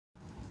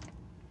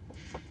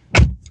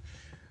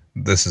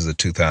This is a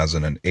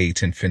 2008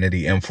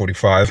 Infiniti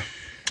M45.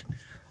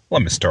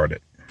 Let me start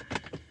it.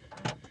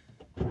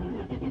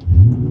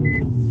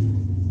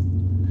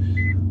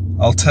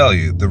 I'll tell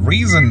you, the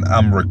reason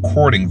I'm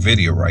recording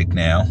video right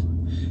now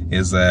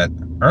is that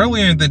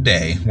earlier in the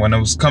day when I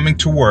was coming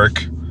to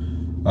work,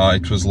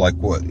 it was like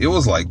what? It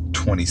was like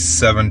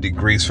 27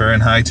 degrees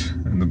Fahrenheit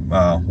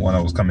when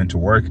I was coming to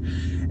work.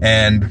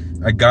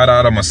 And I got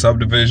out of my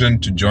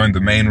subdivision to join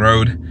the main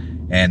road.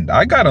 And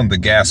I got on the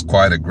gas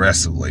quite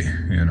aggressively,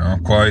 you know,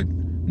 quite,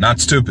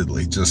 not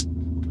stupidly, just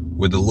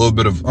with a little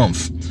bit of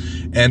oomph.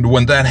 And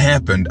when that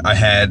happened, I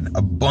had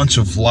a bunch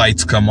of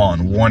lights come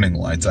on, warning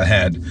lights. I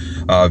had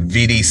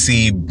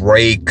VDC,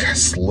 brake,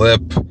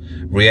 slip,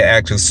 rear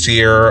active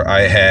steer.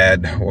 I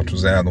had, what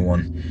was the other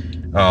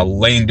one?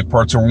 Lane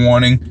departure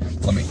warning.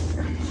 Let me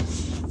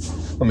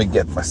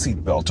get my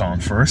seatbelt on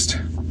first.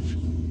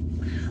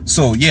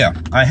 So yeah,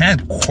 I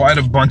had quite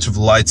a bunch of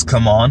lights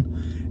come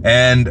on,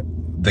 and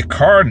the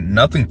car,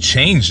 nothing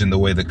changed in the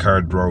way the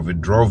car drove.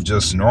 It drove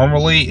just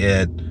normally.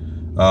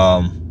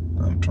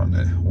 I'm trying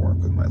to work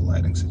with my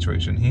lighting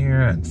situation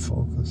here and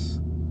focus.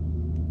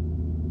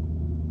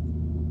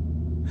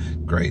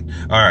 Great.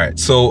 All right.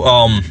 So,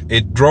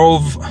 it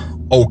drove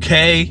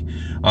okay.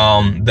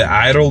 The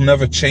idle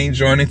never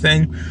changed or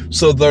anything.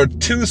 So there are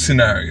two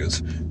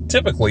scenarios.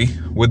 Typically,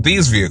 with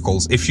these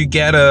vehicles, if you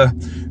get a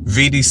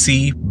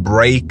VDC,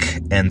 brake,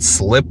 and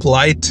slip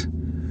light,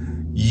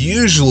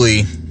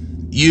 usually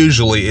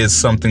is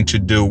something to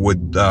do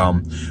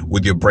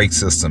with your brake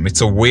system.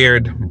 It's a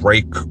weird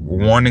brake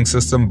warning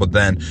system, but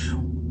then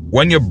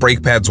when your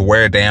brake pads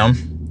wear down,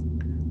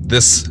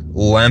 this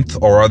length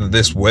or rather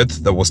this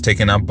width that was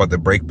taken up by the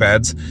brake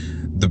pads,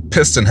 the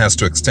piston has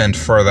to extend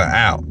further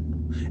out,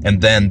 and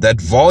then that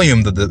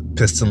volume that the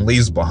piston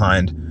leaves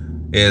behind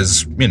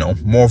is, you know,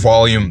 more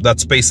volume.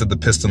 That space that the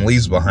piston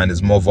leaves behind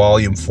is more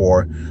volume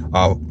for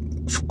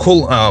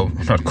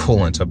not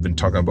coolant, I've been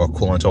talking about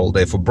coolant all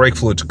day, for brake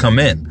fluid to come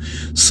in.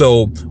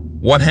 So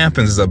what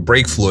happens is that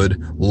brake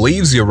fluid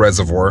leaves your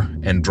reservoir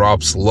and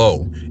drops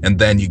low, and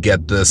then you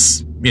get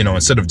this, you know,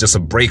 instead of just a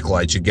brake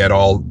light, you get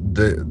all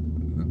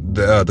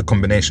the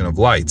combination of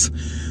lights.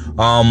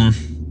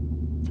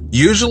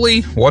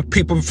 Usually what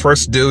people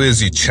first do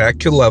is you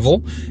check your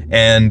level,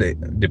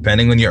 and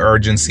depending on your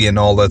urgency and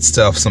all that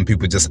stuff, some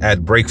people just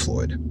add brake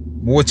fluid,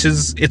 which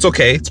is, it's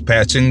okay. It's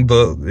patching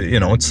the, you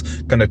know, it's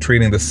kind of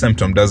treating the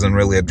symptom, doesn't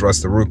really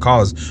address the root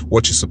cause.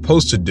 What you're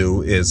supposed to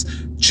do is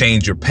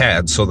change your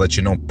pads so that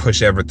you don't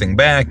push everything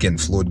back and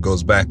fluid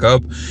goes back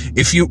up.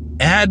 If you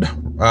add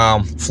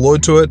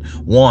fluid to it,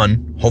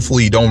 one,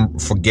 hopefully you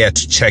don't forget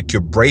to check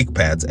your brake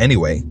pads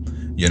anyway.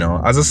 You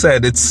know, as I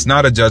said, it's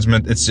not a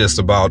judgment. It's just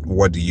about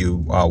what do you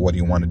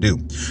want to do.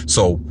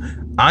 So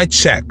I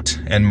checked,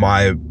 and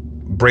my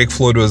brake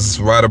fluid was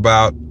right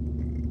about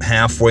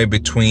halfway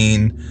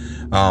between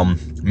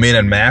min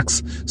and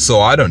max. So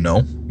I don't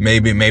know,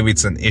 maybe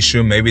it's an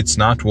issue, maybe it's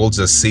not. We'll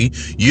just see.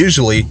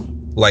 Usually,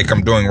 like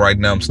I'm doing right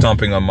now, I'm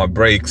stomping on my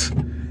brakes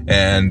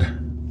and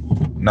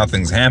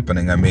nothing's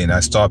happening. I mean, I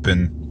stop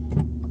in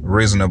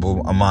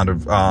reasonable amount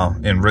of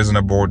in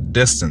reasonable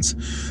distance.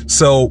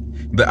 So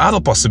the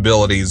other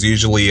possibility is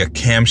usually a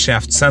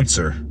camshaft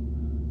sensor.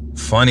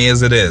 Funny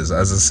as it is,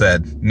 as I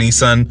said,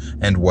 Nissan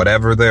and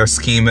whatever their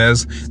scheme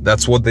is,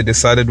 that's what they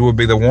decided would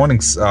be the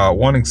warning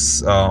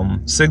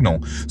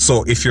signal.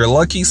 So if you're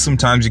lucky,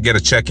 sometimes you get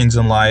a check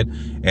engine light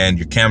and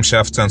your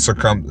camshaft sensor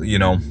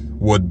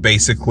would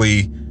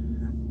basically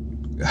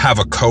have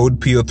a code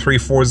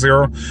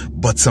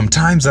P0340, but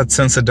sometimes that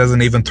sensor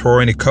doesn't even throw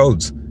any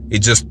codes. It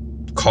just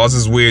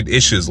causes weird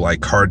issues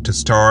like hard to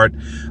start,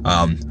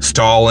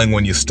 stalling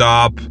when you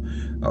stop.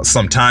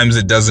 Sometimes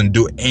it doesn't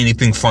do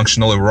anything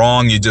functionally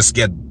wrong. You just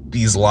get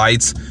these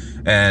lights.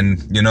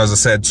 And, you know, as I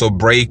said, so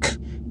brake,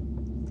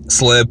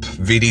 slip,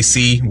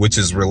 VDC, which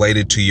is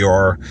related to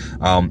your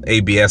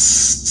ABS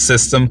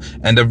system.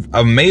 And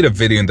I've made a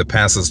video in the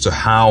past as to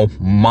how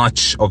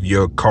much of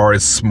your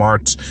car's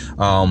smart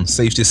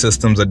safety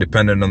systems are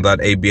dependent on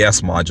that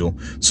ABS module.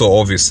 So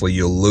obviously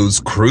you'll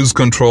lose cruise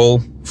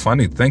control.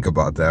 Funny to think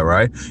about that,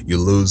 right? You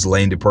lose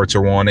lane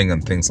departure warning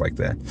and things like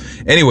that.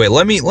 Anyway,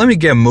 let me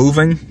get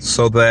moving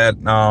so that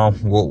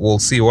we'll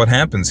see what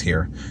happens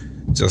here.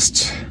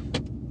 Just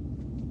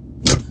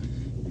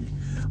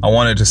I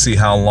wanted to see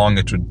how long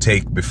it would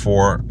take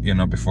before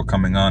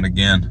coming on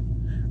again.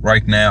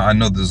 Right now, I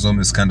know the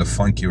zoom is kind of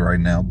funky right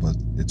now, but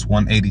it's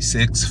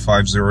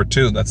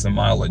 186,502. That's the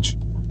mileage.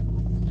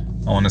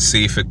 I want to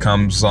see if it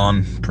comes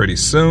on pretty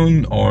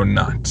soon or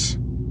not.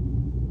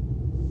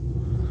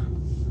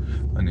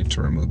 I need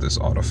to remove this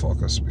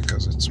autofocus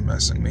because it's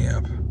messing me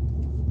up.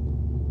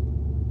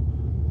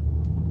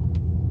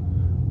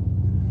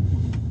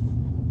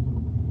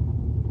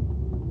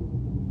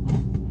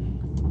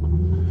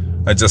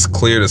 I just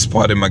cleared a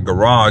spot in my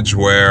garage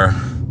where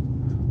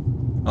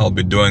I'll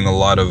be doing a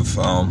lot of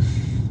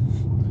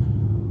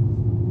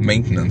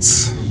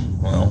maintenance.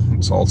 Well,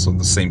 it's also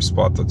the same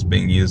spot that's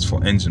being used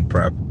for engine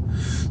prep.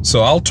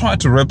 So I'll try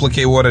to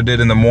replicate what I did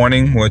in the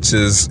morning, which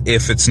is,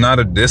 if it's not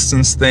a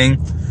distance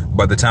thing,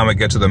 By the time I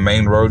get to the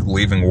main road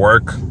leaving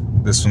work,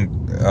 this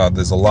one,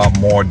 there's a lot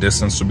more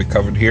distance to be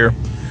covered here.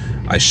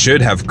 I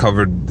should have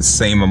covered the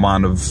same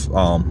amount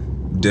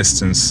of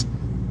distance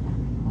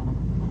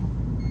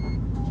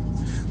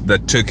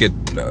that took it,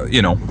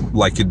 you know,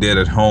 like it did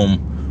at home,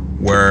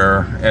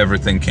 where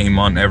everything came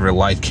on, every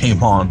light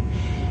came on.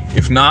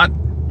 If not,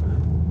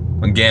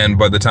 again,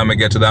 by the time I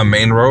get to that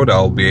main road,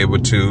 I'll be able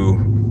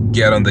to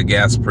get on the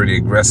gas pretty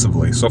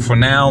aggressively. So for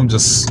now, I'm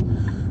just,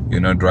 you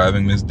know,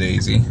 driving Miss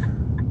Daisy.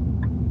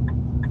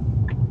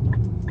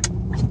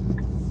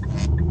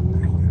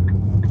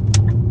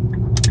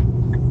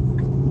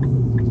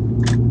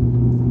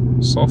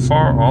 So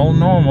far, all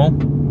normal.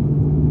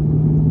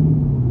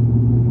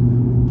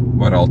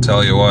 But I'll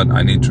tell you what,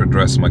 I need to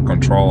address my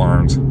control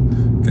arms.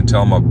 You can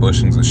tell my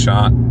bushings are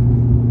shot.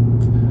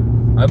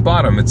 I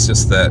bought them, it's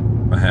just that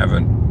I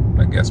haven't,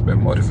 I guess,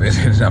 been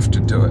motivated enough to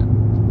do it.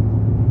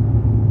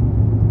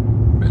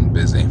 Been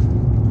busy.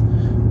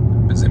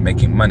 Busy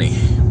making money.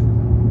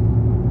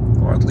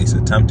 Or at least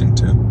attempting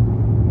to.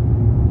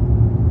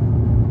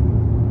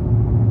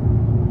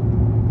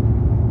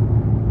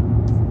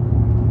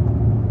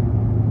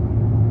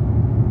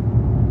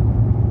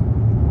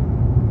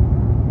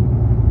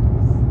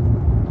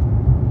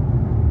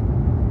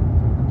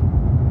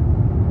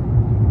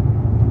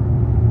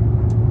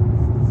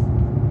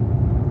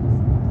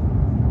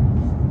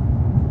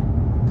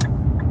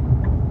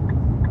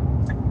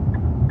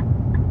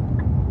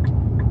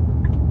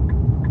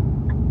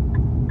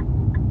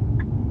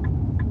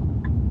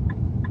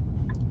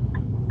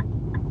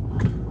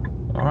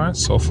 Alright,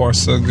 so far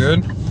so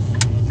good.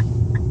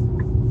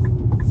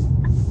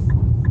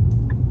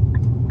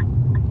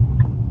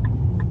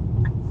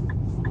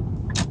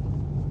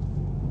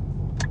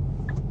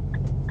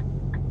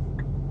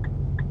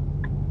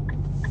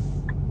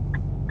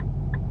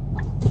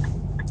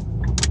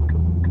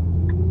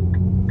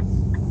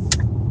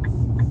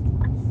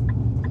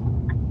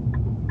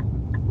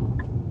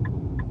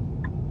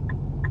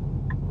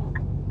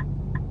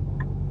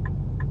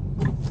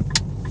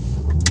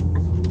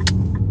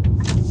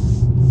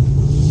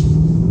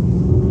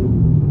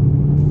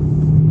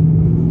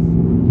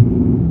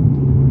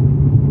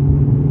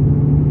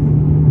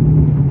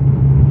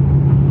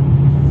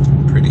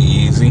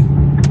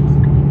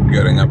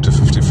 Getting up to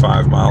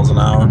 55 miles an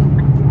hour.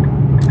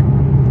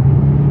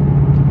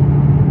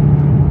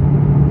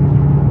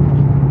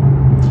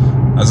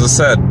 As I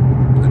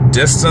said,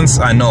 distance,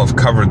 I know I've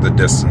covered the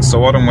distance. So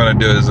what I'm going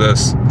to do is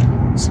this,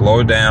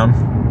 slow down.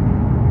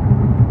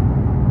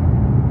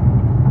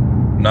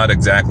 Not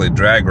exactly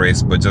drag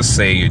race, but just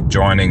say you're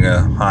joining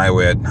a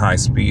highway at high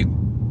speed.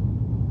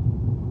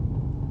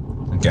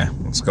 Okay,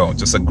 let's go.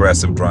 Just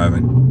aggressive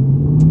driving.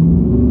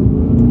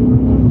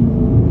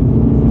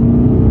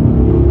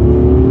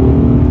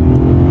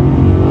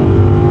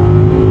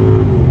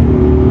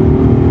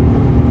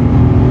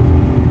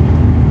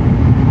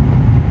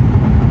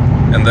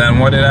 And then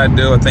what did I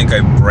do? I think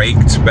I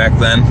braked back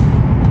then.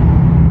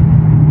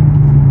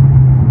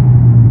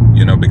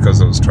 You know, because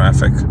there was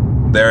traffic.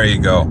 There you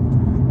go.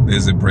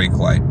 There's a brake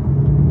light.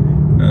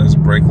 There's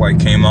brake light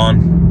came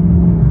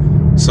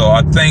on. So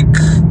I think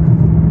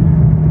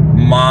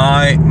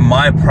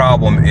my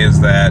problem is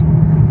that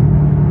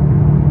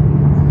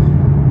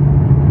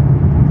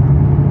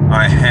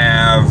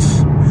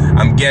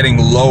I'm getting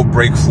low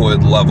brake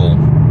fluid level.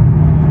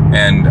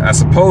 And I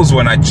suppose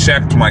when I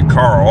checked my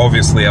car,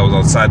 obviously I was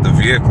outside the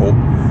vehicle.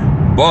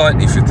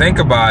 But if you think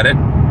about it,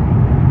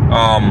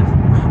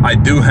 I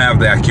do have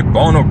the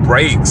Akebono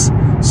brakes,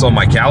 so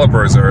my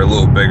calipers are a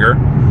little bigger.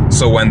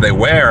 So when they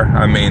wear,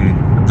 I mean,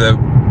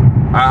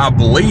 I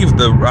believe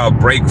the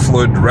brake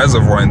fluid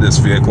reservoir in this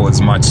vehicle is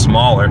much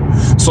smaller.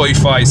 So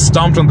if I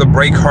stomped on the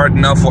brake hard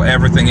enough for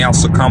everything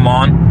else to come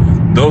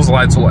on, those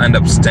lights will end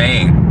up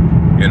staying.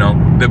 You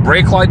know, the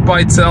brake light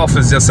by itself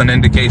is just an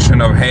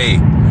indication of, hey,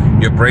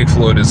 your brake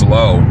fluid is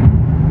low.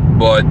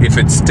 But if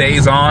it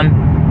stays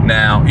on,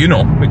 now, you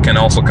know, it can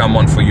also come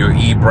on for your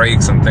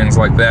e-brakes and things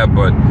like that.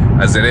 But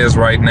as it is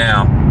right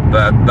now,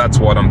 that's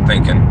what I'm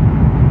thinking.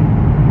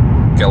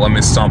 Okay, let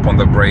me stomp on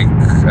the brake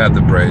at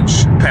the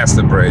bridge, past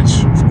the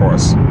bridge, of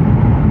course.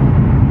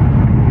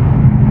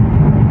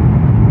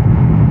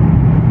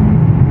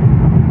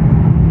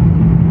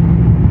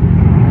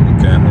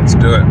 Okay, let's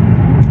do it.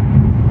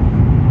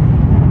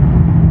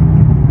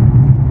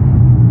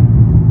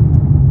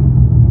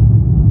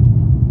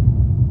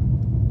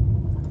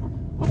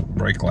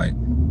 Brake light.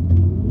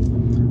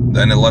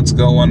 Then it lets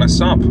go when I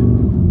stop.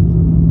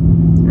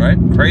 Right?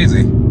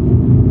 Crazy.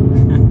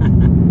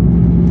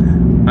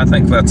 I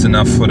think that's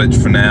enough footage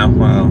for now.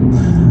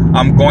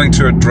 I'm going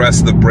to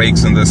address the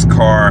brakes in this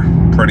car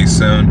pretty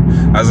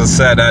soon. As I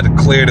said, I had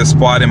cleared a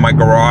spot in my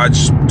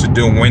garage to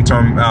do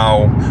winter,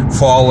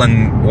 fall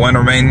and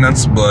winter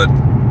maintenance, but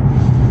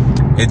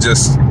it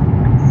just,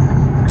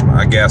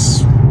 I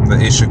guess the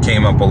issue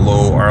came up a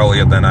little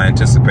earlier than I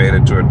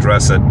anticipated to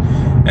address it.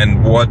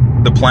 And what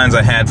the plans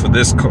I had for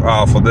this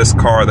car,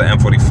 the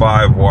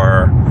M45,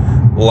 were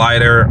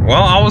lighter.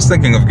 Well, I was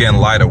thinking of getting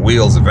lighter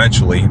wheels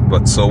eventually,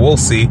 but so we'll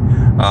see.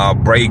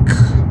 Brake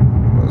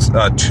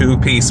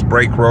 2-piece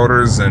brake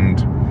rotors and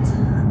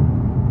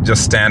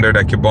just standard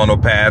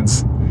Akebono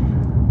pads.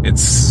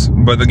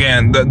 But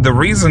again, the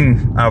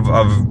reason of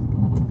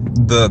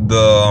the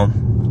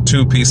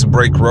 2-piece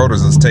brake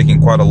rotors is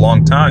taking quite a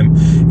long time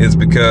is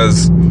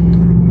because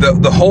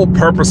the whole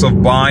purpose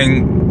of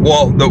buying,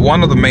 well,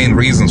 one of the main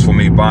reasons for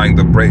me buying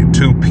the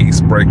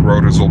 2-piece brake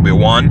rotors will be,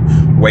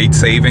 one, weight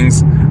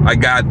savings. I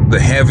got the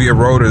heavier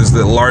rotors,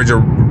 the larger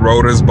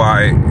rotors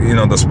by, you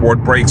know, the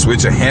sport brakes,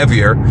 which are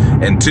heavier,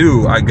 and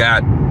two, I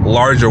got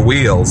larger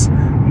wheels,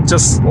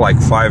 just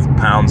like 5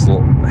 pounds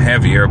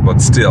heavier,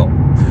 but still,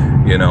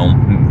 you know,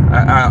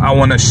 I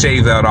want to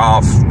shave that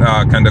off,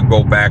 kind of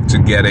go back to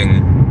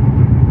getting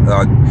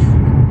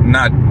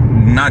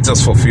not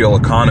just for fuel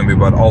economy,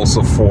 but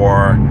also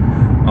for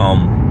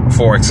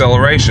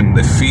acceleration,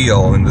 the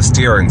feel and the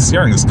steering.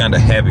 Steering is kind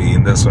of heavy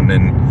in this one,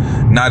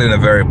 and not in a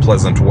very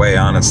pleasant way,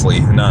 honestly,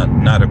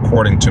 not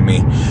according to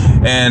me.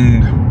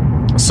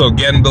 And so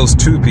getting those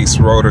 2-piece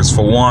rotors,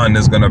 for one,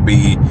 is going to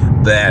be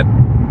that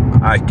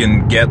I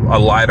can get a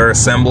lighter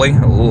assembly,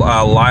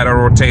 a lighter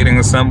rotating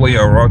assembly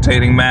or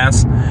rotating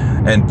mass,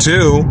 and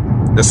two,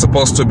 they're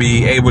supposed to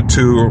be able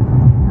to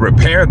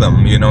repair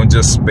them, you know,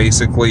 just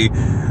basically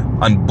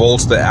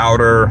unbolt the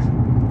outer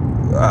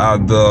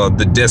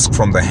the disc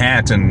from the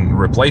hat and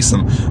replace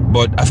them.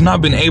 But I've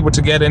not been able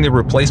to get any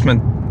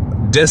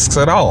replacement discs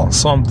at all.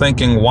 So I'm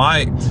thinking,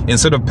 why,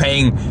 instead of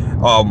paying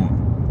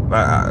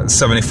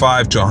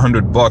 75 to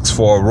 100 bucks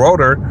for a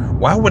rotor,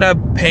 why would I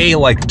pay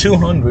like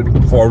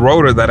 200 for a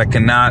rotor that I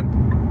cannot,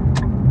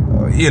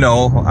 you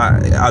know,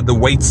 are the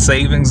weight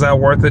savings that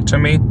worth it to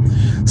me?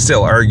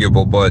 Still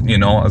arguable, but, you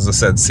know, as I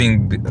said,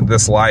 seeing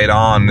this light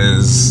on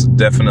is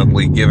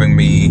definitely giving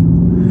me,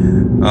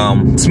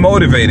 it's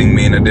motivating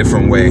me in a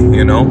different way,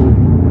 you know.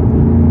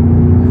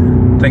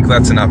 I think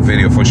that's enough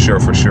video for sure,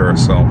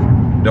 so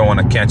don't want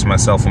to catch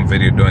myself on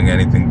video doing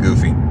anything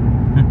goofy.